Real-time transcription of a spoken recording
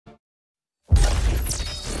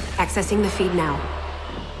Accessing the feed now.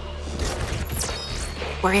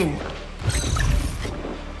 We're in.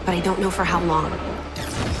 But I don't know for how long.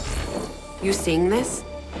 You seeing this?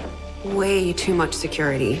 Way too much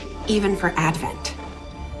security, even for Advent.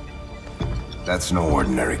 That's no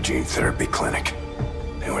ordinary gene therapy clinic.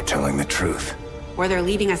 They were telling the truth. Or they're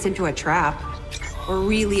leading us into a trap. A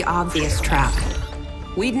really obvious trap.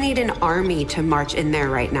 We'd need an army to march in there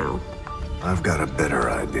right now. I've got a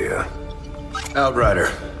better idea.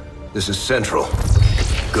 Outrider, this is Central.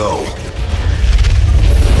 Go.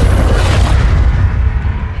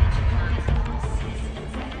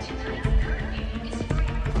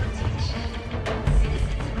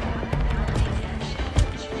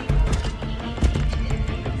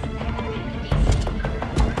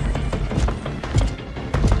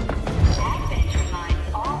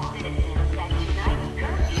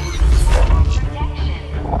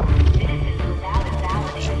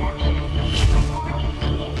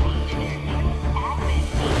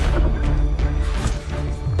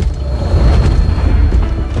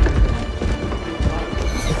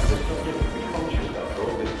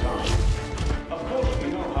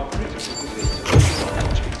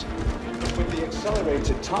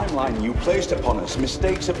 Timeline you placed upon us,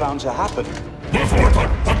 mistakes are bound to happen.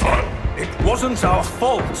 It wasn't our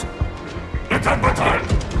fault.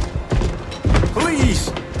 Please!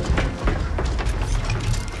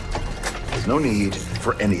 There's no need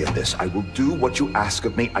for any of this. I will do what you ask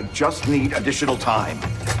of me. I just need additional time.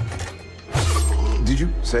 Did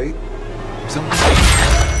you say something?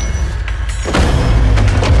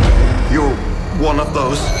 You're one of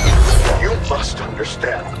those. You must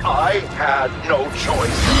understand, I had no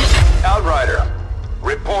choice. Outrider,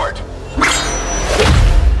 report.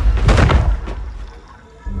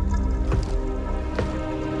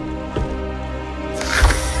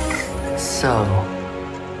 So,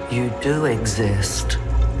 you do exist.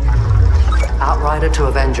 Outrider to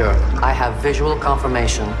Avenger, I have visual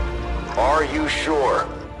confirmation. Are you sure?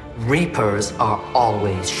 Reapers are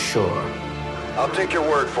always sure. I'll take your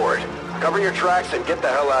word for it. Cover your tracks and get the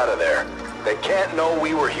hell out of there. They can't know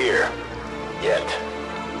we were here. Yet.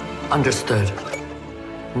 Understood.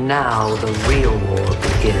 Now the real war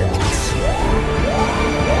begins.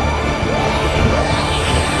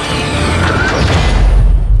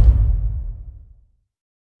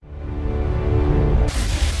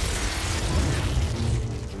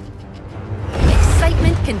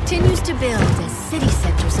 Continues to build as city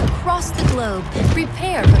centers across the globe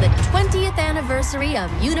prepare for the 20th anniversary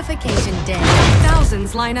of Unification Day.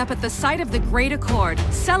 Thousands line up at the site of the Great Accord,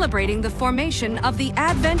 celebrating the formation of the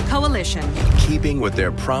Advent Coalition. Keeping with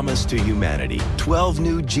their promise to humanity, 12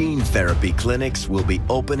 new gene therapy clinics will be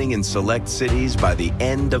opening in select cities by the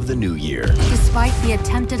end of the new year. Despite the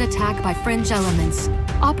attempted attack by fringe elements,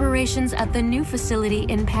 operations at the new facility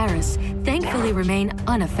in Paris thankfully remain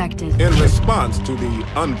unaffected. In response to the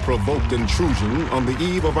unprovoked intrusion on the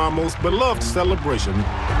eve of our most beloved celebration,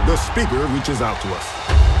 the speaker reaches out to us.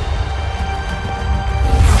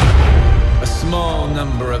 A small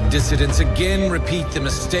number of dissidents again repeat the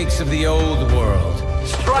mistakes of the old world.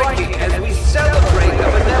 Striking as we celebrate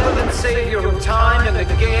a benevolent savior who time and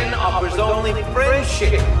again offers only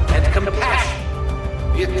friendship and compassion.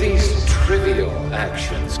 Yet these trivial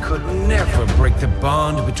actions could never break the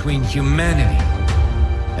bond between humanity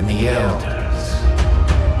and the Elders.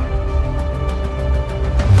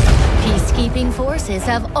 Peacekeeping forces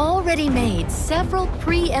have already made several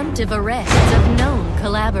preemptive arrests of known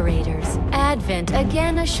collaborators. Advent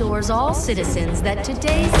again assures all citizens that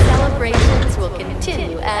today's celebrations will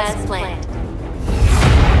continue as planned.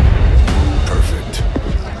 Perfect.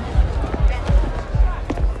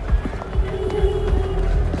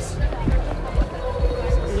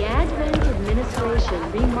 The Advent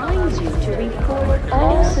administration reminds you to report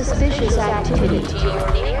all suspicious activity to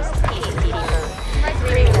your nearest peacekeeper.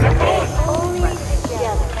 Only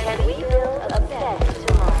together can we build a better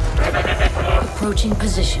tomorrow. Approaching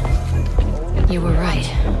position. You were right.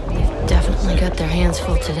 They've definitely got their hands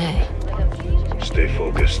full today. Stay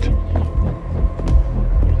focused.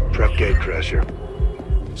 Prep gatecrasher.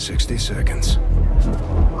 60 seconds.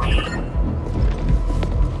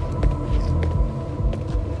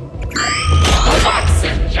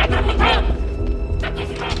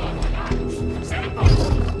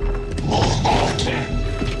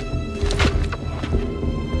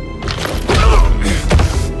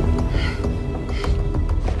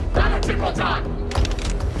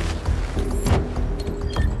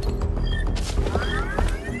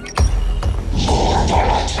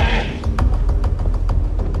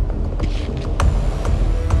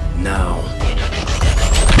 Now.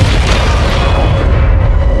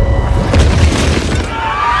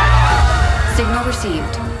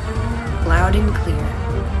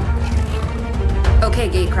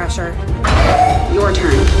 pressure. Your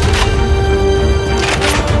turn.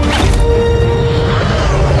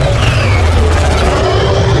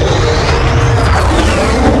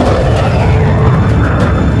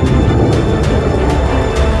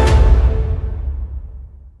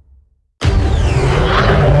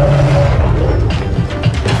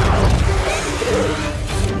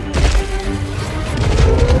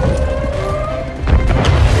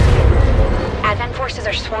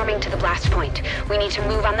 Are swarming to the blast point. We need to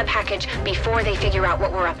move on the package before they figure out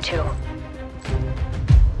what we're up to.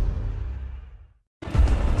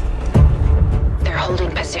 They're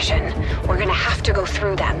holding position. We're gonna have to go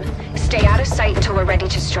through them. Stay out of sight until we're ready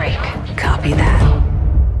to strike. Copy that.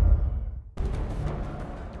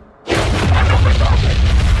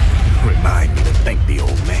 Remind me to thank the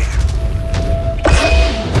old man.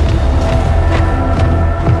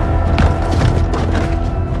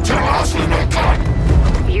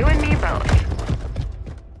 You and me both.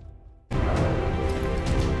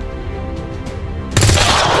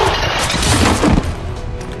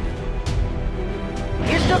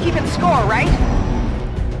 You're still keeping score, right?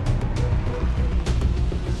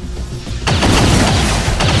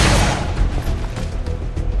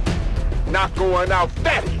 Not going out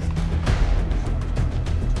that easy.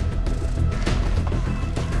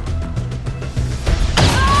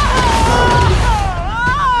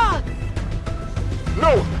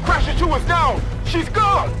 No! Crasher 2 is down! She's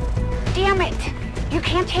gone! Damn it! You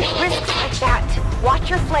can't take risks like that. Watch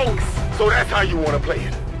your flanks. So that's how you want to play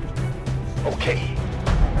it? Okay.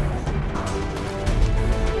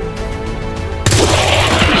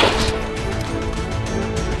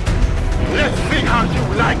 Let's see how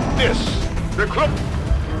you like this. The club...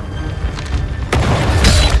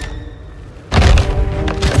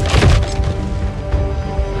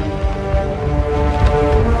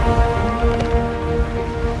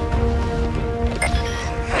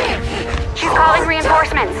 Calling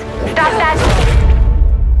reinforcements. Stop that.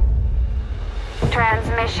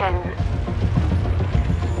 Transmission.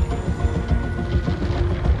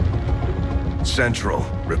 Central,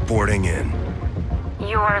 reporting in.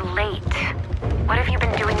 You're late. What have you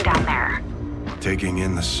been doing down there? Taking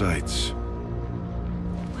in the sights.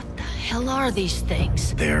 What the hell are these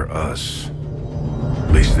things? They're us.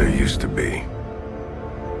 At least there used to be.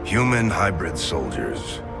 Human hybrid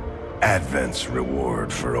soldiers. Advent's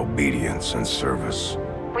reward for obedience and service.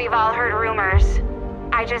 We've all heard rumors.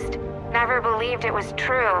 I just never believed it was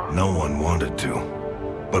true. No one wanted to.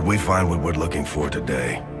 But we find what we're looking for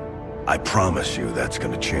today. I promise you that's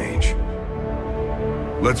gonna change.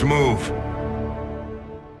 Let's move.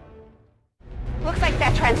 Looks like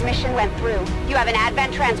that transmission went through. You have an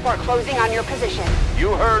Advent transport closing on your position.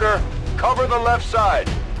 You heard her. Cover the left side.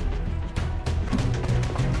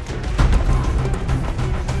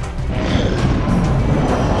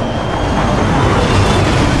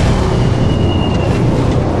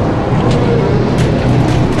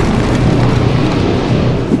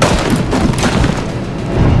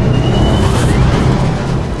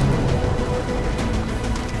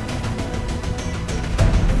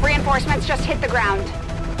 Reinforcements just hit the ground.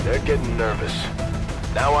 They're getting nervous.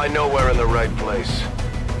 Now I know we're in the right place.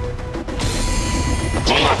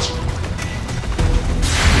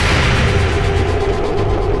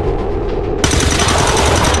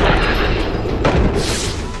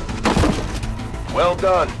 Well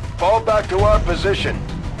done. Fall back to our position.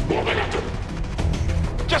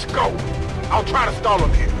 Just go. I'll try to stall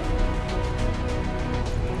him here.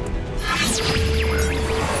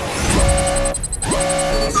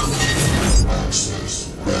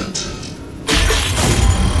 Access granted.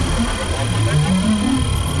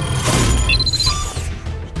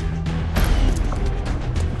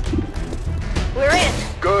 We're in.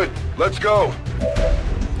 Good. Let's go.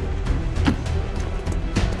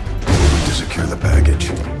 To secure the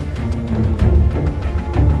package.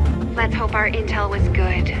 Let's hope our intel was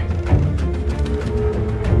good.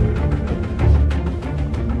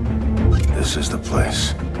 This is the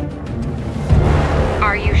place.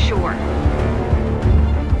 Are you sure?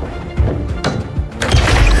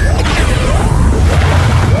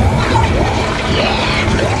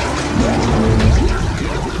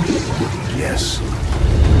 Yes.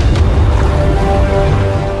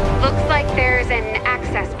 Looks like there's an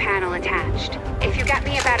access panel attached. If you got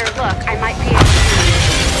me a better look, I might be able to...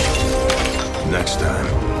 Next time.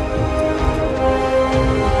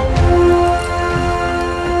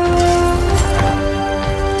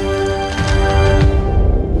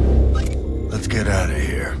 Let's get out of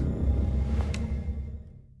here.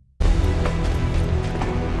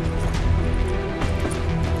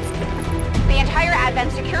 The entire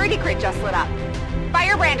Advent security grid just lit up.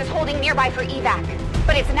 Firebrand is holding nearby for evac.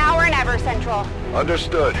 but it's now or never, Central.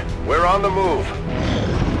 Understood. We're on the move.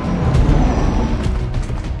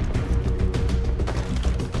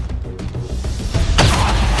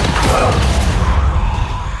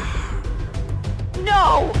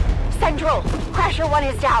 No! Central, Crasher 1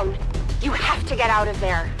 is down. You have to get out of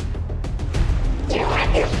there. You're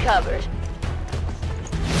covered.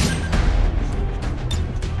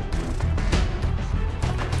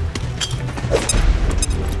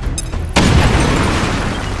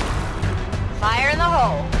 Fire in the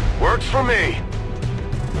hole. Works for me.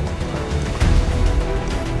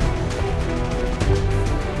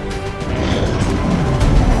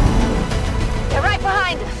 They're right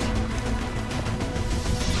behind us.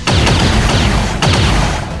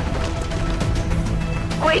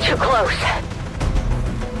 Way too close.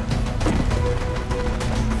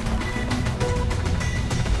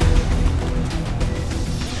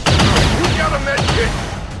 We got a medkit.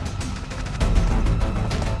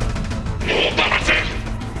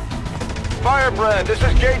 Firebrand, this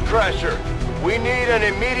is Gatecrasher. We need an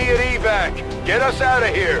immediate evac. Get us out of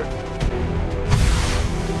here.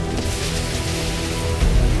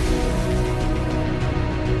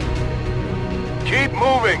 Keep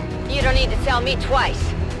moving. You don't need to tell me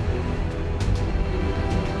twice.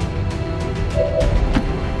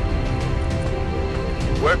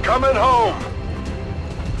 We're coming home.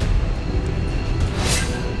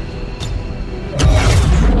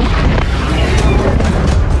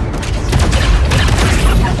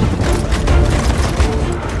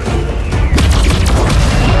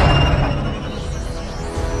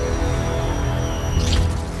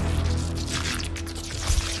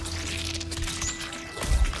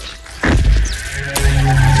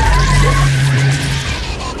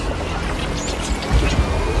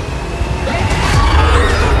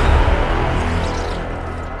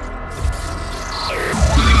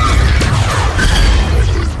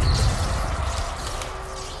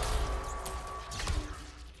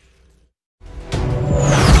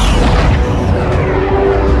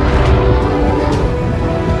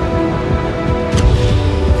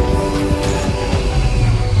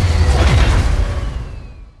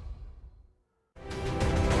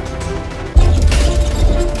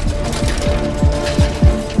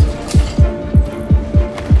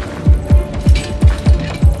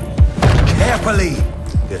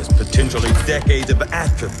 There's potentially decades of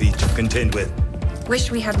atrophy to contend with. Wish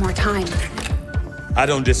we had more time. I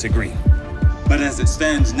don't disagree. But as it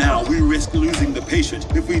stands now, we risk losing the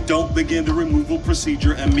patient if we don't begin the removal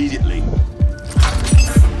procedure immediately.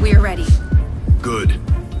 We're ready. Good.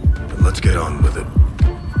 Then let's get on with it.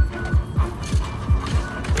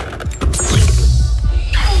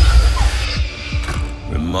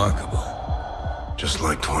 Remarkable. Just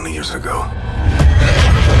like 20 years ago.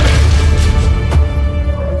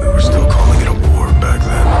 We were still calling it a war back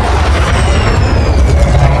then.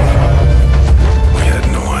 We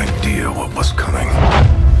had no idea what was coming.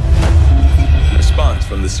 Response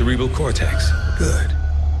from the cerebral cortex. Good.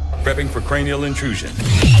 Prepping for cranial intrusion.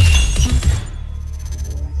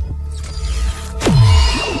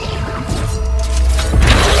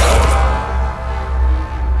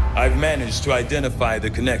 I've managed to identify the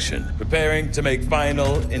connection, preparing to make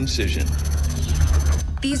final incision.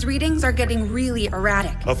 These readings are getting really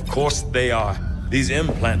erratic. Of course they are. These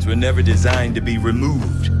implants were never designed to be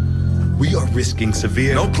removed. We are risking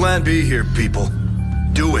severe... No plan B here, people.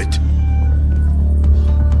 Do it.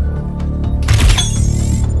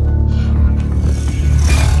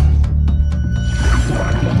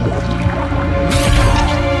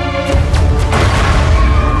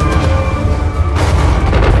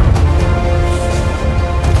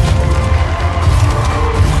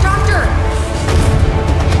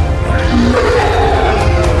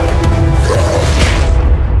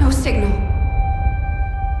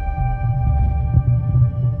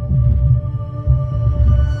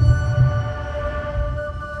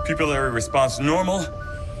 Pupillary response normal.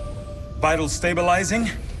 Vitals stabilizing.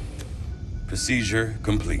 Procedure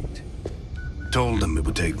complete. Told him it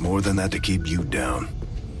would take more than that to keep you down.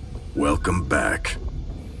 Welcome back,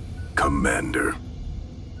 Commander.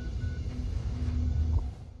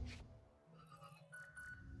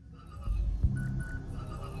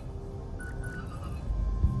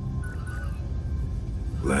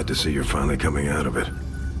 Glad to see you're finally coming out of it.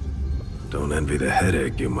 Don't envy the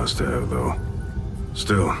headache you must have, though.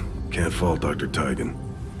 Still, can't fault Dr. Tigan.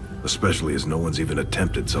 Especially as no one's even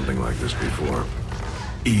attempted something like this before.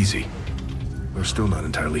 Easy. We're still not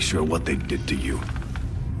entirely sure what they did to you.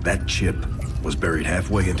 That chip was buried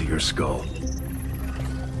halfway into your skull.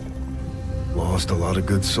 Lost a lot of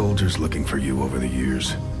good soldiers looking for you over the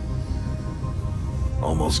years.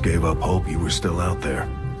 Almost gave up hope you were still out there.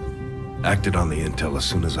 Acted on the intel as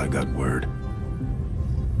soon as I got word.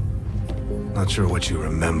 Not sure what you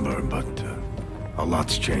remember, but a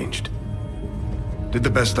lot's changed. Did the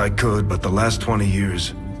best I could, but the last 20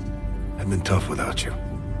 years have been tough without you.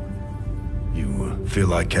 You feel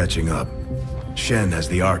like catching up. Shen has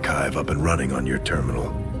the archive up and running on your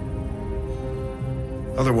terminal.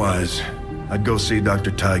 Otherwise, I'd go see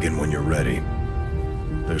Dr. Tigan when you're ready.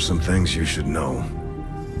 There's some things you should know.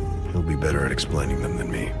 He'll be better at explaining them than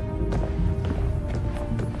me.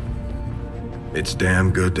 It's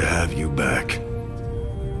damn good to have you back,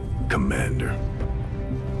 Commander.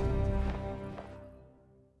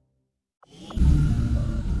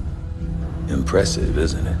 Impressive,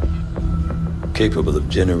 isn't it? Capable of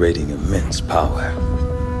generating immense power,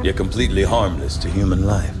 yet completely harmless to human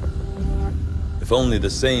life. If only the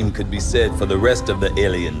same could be said for the rest of the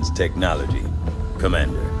aliens' technology,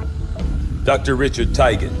 Commander. Dr. Richard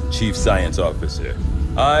Tigan, Chief Science Officer.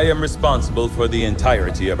 I am responsible for the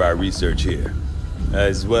entirety of our research here,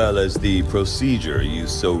 as well as the procedure you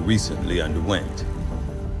so recently underwent.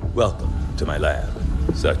 Welcome to my lab,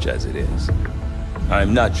 such as it is.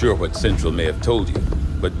 I'm not sure what Central may have told you,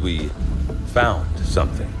 but we found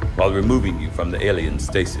something while removing you from the alien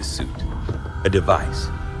stasis suit. A device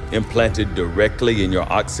implanted directly in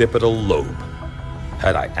your occipital lobe.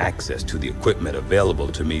 Had I access to the equipment available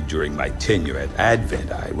to me during my tenure at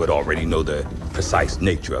Advent, I would already know the precise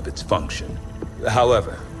nature of its function.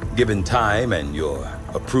 However, given time and your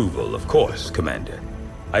approval, of course, Commander,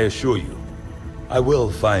 I assure you, I will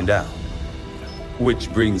find out.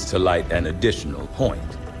 Which brings to light an additional point.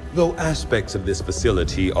 Though aspects of this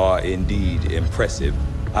facility are indeed impressive,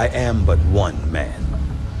 I am but one man.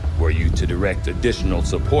 Were you to direct additional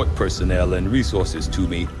support personnel and resources to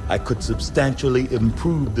me, I could substantially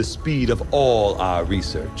improve the speed of all our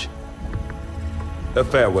research.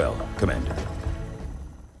 Farewell, Commander.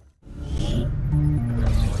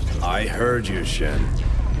 I heard you, Shen.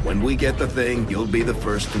 When we get the thing, you'll be the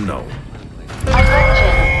first to know.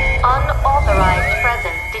 Attention. Unauthorized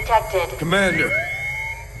presence detected. Commander,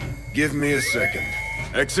 give me a second.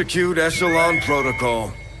 Execute Echelon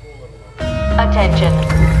Protocol. Attention.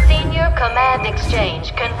 Senior Command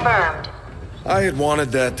Exchange confirmed. I had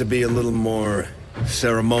wanted that to be a little more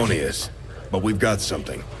ceremonious, but we've got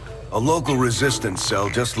something. A local resistance cell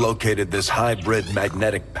just located this hybrid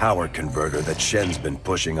magnetic power converter that Shen's been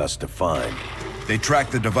pushing us to find. They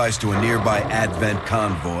tracked the device to a nearby Advent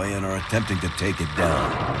convoy and are attempting to take it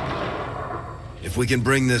down. If we can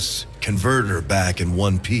bring this converter back in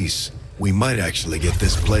one piece, we might actually get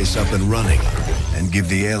this place up and running and give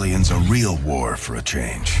the aliens a real war for a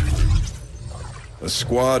change. The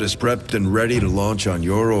squad is prepped and ready to launch on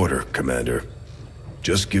your order, Commander.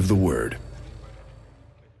 Just give the word.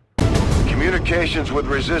 Communications with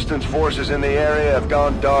resistance forces in the area have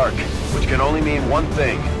gone dark, which can only mean one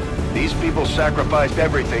thing. These people sacrificed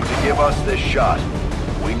everything to give us this shot.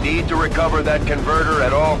 We need to recover that converter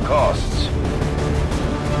at all costs.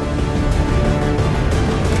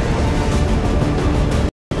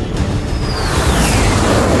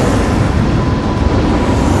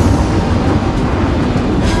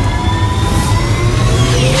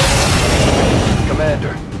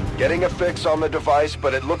 Commander, getting a fix on the device,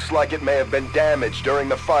 but it looks like it may have been damaged during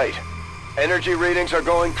the fight. Energy readings are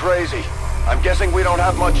going crazy. I'm guessing we don't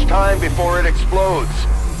have much time before it explodes.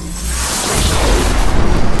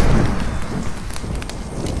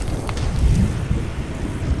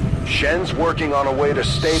 Shen's working on a way to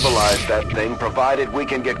stabilize that thing, provided we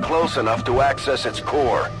can get close enough to access its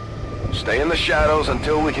core. Stay in the shadows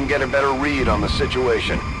until we can get a better read on the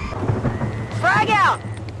situation. Frag out!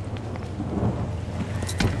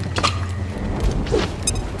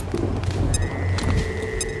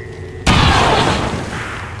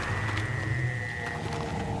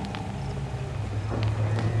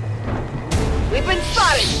 We've been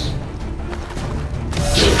spotted!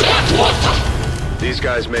 These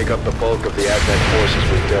guys make up the bulk of the Advent forces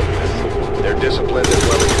we've dealt with. They're disciplined and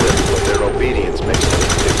well-equipped, but their obedience makes them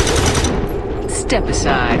predictable. Step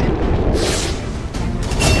aside.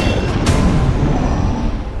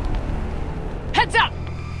 Heads up!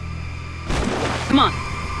 Come on.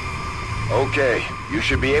 Okay, you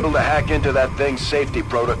should be able to hack into that thing's safety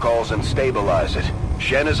protocols and stabilize it.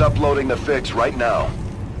 Shen is uploading the fix right now.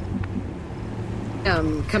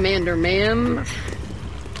 Commander, ma'am.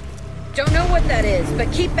 Don't know what that is,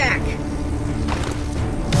 but keep back.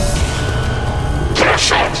 Get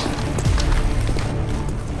shot!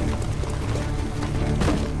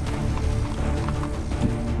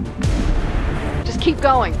 Just keep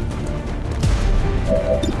going.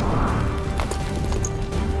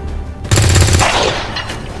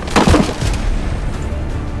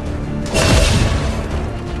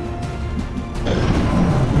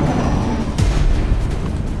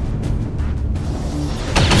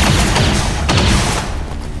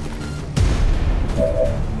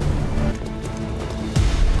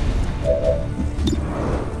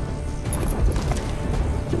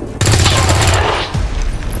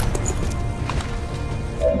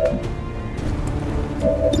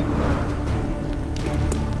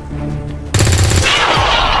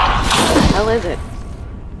 is it?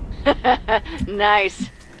 Nice.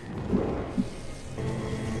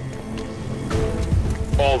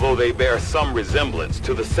 Although they bear some resemblance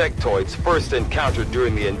to the sectoids first encountered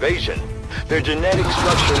during the invasion, their genetic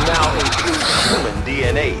structure now includes human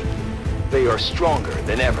DNA. They are stronger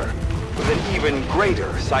than ever, with an even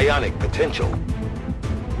greater psionic potential.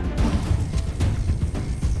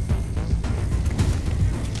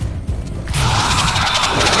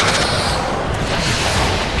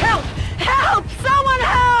 Help! Help! Someone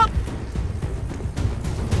help!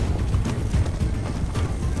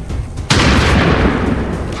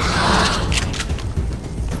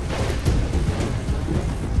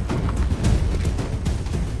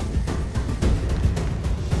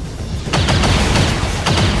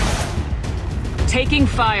 Taking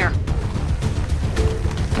fire.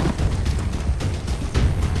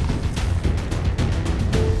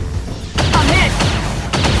 I'm hit!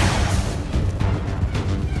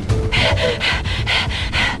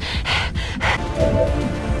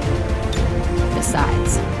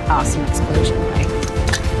 Besides, awesome explosion, right?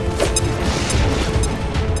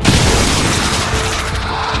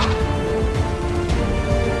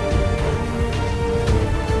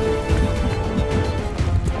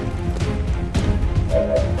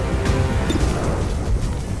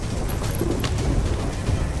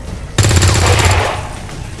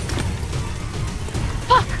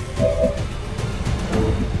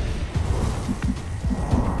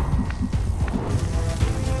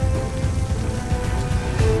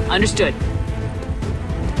 Understood.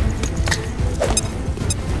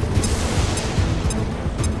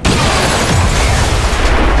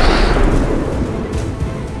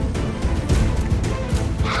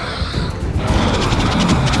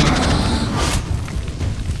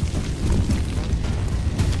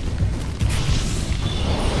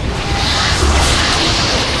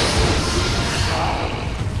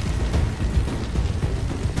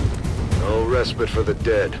 No respite for the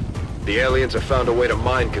dead. The aliens have found a way to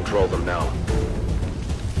mind control them now.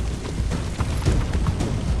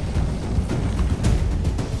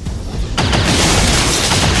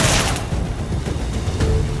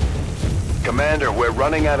 Commander, we're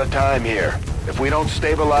running out of time here. If we don't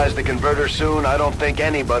stabilize the converter soon, I don't think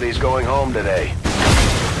anybody's going home today.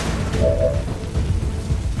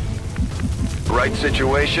 Right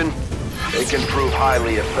situation, it can prove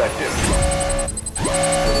highly effective.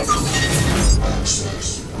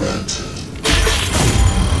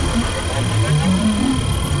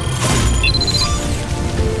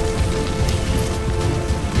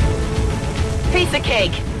 Piece of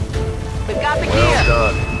cake. We've got the gear.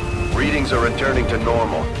 Well done. Readings are returning to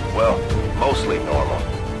normal. Well, mostly normal.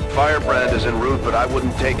 Firebrand is en route, but I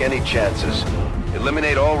wouldn't take any chances.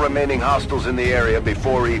 Eliminate all remaining hostiles in the area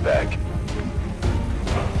before evac.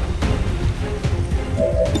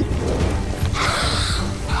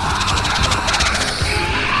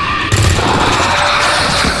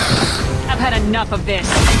 I've had enough of this.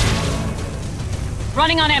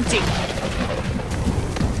 Running on empty.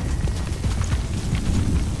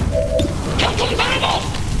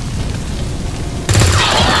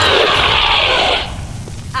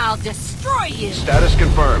 I'll destroy you! Status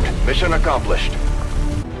confirmed. Mission accomplished.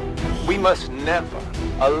 We must never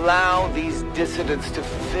allow these dissidents to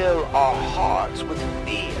fill our hearts with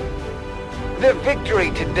fear. Their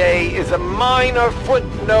victory today is a minor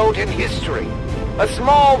footnote in history, a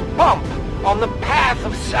small bump on the path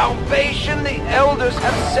of salvation the Elders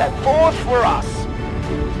have set forth for us.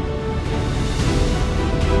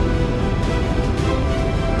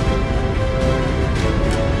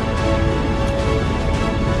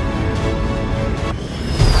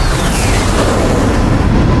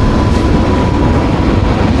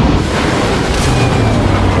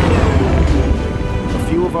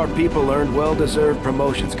 Our people earned well-deserved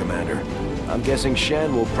promotions, Commander. I'm guessing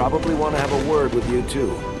Shen will probably want to have a word with you, too.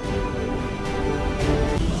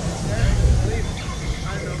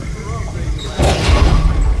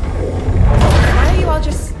 Why are you all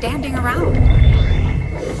just standing around?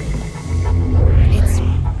 It's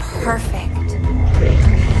perfect.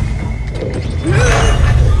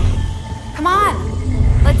 Come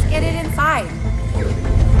on! Let's get it inside.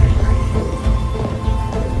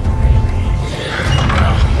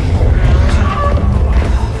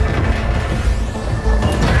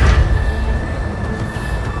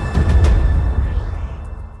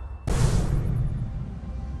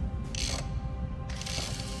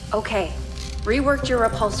 Okay, reworked your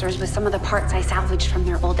repulsors with some of the parts I salvaged from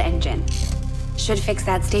their old engine. Should fix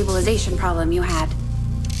that stabilization problem you had.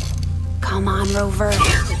 Come on, Rover.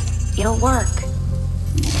 It'll work.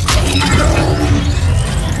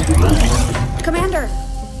 Commander!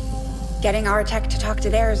 Getting our tech to talk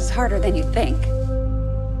to theirs is harder than you'd think.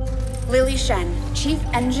 Lily Shen, Chief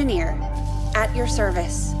Engineer, at your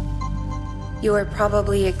service. You were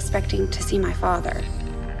probably expecting to see my father.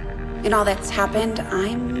 In all that's happened,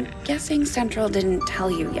 I'm guessing Central didn't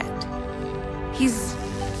tell you yet. He's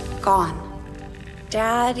gone.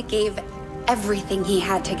 Dad gave everything he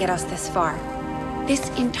had to get us this far. This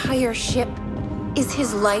entire ship is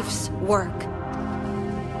his life's work.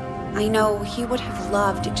 I know he would have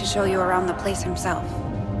loved to show you around the place himself.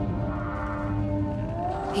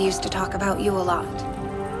 He used to talk about you a lot.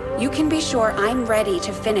 You can be sure I'm ready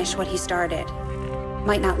to finish what he started.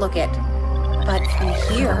 Might not look it, but from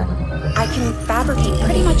here, I can fabricate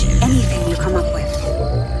pretty much anything you come up with.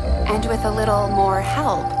 And with a little more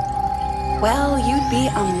help, well, you'd be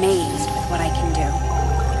amazed with what I can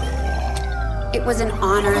do. It was an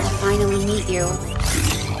honor to finally meet you,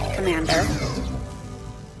 Commander.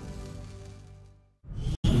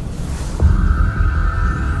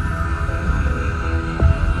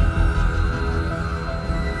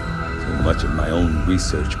 Much of my own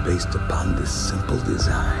research based upon this simple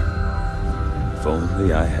design. If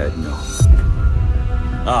only I had known.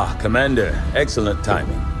 Ah, Commander, excellent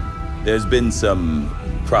timing. There's been some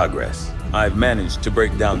progress. I've managed to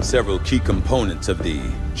break down several key components of the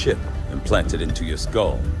chip implanted into your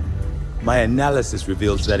skull. My analysis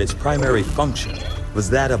reveals that its primary function was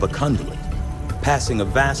that of a conduit, passing a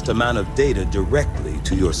vast amount of data directly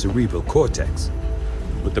to your cerebral cortex.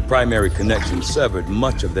 With the primary connection severed,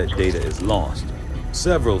 much of that data is lost.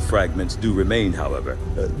 Several fragments do remain, however.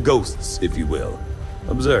 Ghosts, if you will.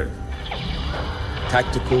 Observe.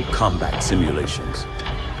 Tactical combat simulations.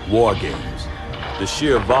 War games. The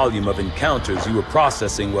sheer volume of encounters you were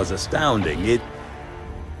processing was astounding. It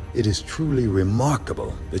is truly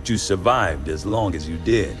remarkable that you survived as long as you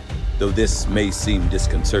did. Though this may seem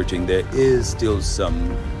disconcerting, there is still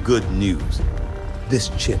some good news. This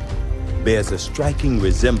chip bears a striking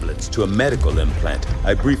resemblance to a medical implant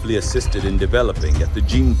I briefly assisted in developing at the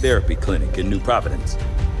gene therapy clinic in New Providence.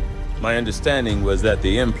 My understanding was that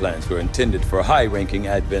the implants were intended for high-ranking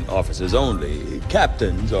Advent officers only,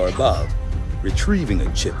 captains or above. Retrieving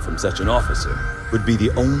a chip from such an officer would be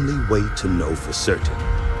the only way to know for certain.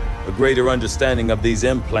 A greater understanding of these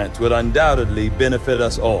implants would undoubtedly benefit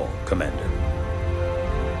us all, Commander.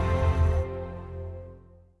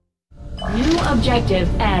 New objective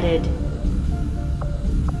added.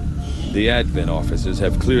 The Advent officers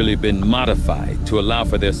have clearly been modified to allow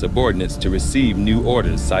for their subordinates to receive new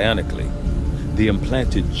orders psionically. The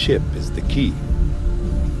implanted chip is the key.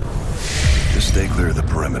 Just stay clear of the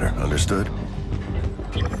perimeter, understood?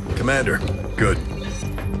 Commander, good.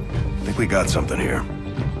 I think we got something here.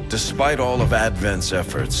 Despite all of Advent's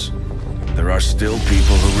efforts, there are still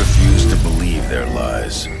people who refuse to believe their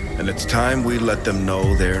lies. And it's time we let them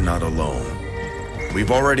know they're not alone.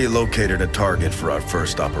 We've already located a target for our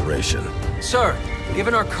first operation. Sir,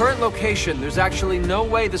 given our current location, there's actually no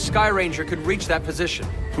way the Sky Ranger could reach that position.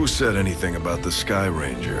 Who said anything about the Sky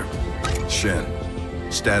Ranger? Shen,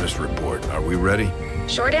 status report. Are we ready?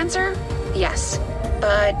 Short answer, yes.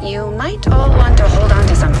 But you might all want to hold on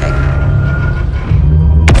to something.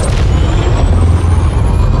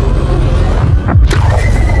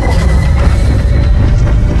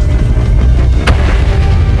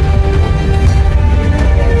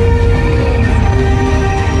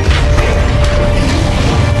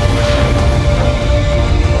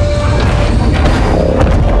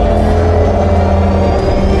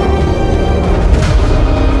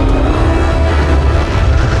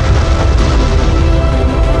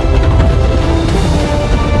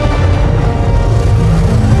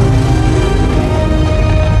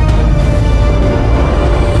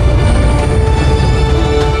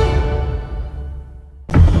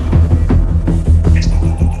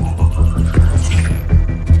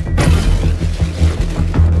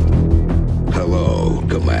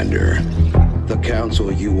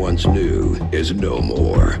 Is no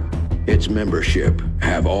more. Its membership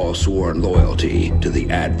have all sworn loyalty to the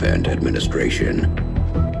Advent administration,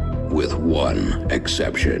 with one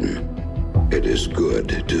exception. It is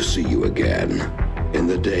good to see you again. In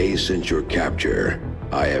the days since your capture,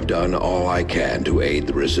 I have done all I can to aid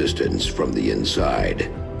the resistance from the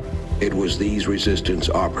inside. It was these resistance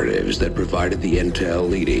operatives that provided the intel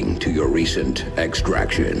leading to your recent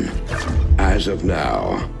extraction. As of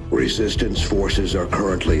now, resistance forces are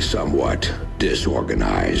currently somewhat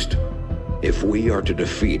disorganized. If we are to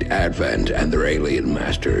defeat Advent and their alien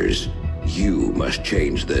masters, you must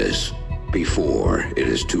change this before it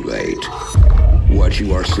is too late. What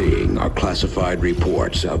you are seeing are classified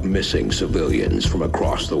reports of missing civilians from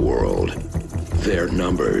across the world. Their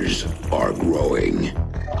numbers are growing.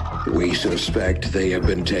 We suspect they have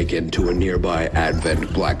been taken to a nearby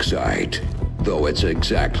Advent black site, though its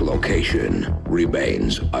exact location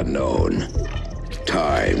remains unknown.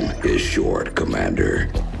 Time is short,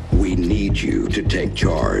 Commander. We need you to take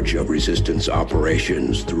charge of Resistance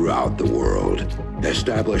operations throughout the world.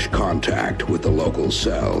 Establish contact with the local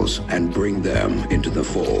cells and bring them into the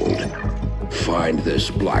fold. Find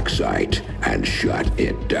this black site and shut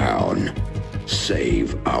it down.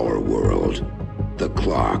 Save our world. The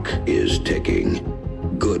clock is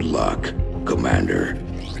ticking. Good luck, Commander.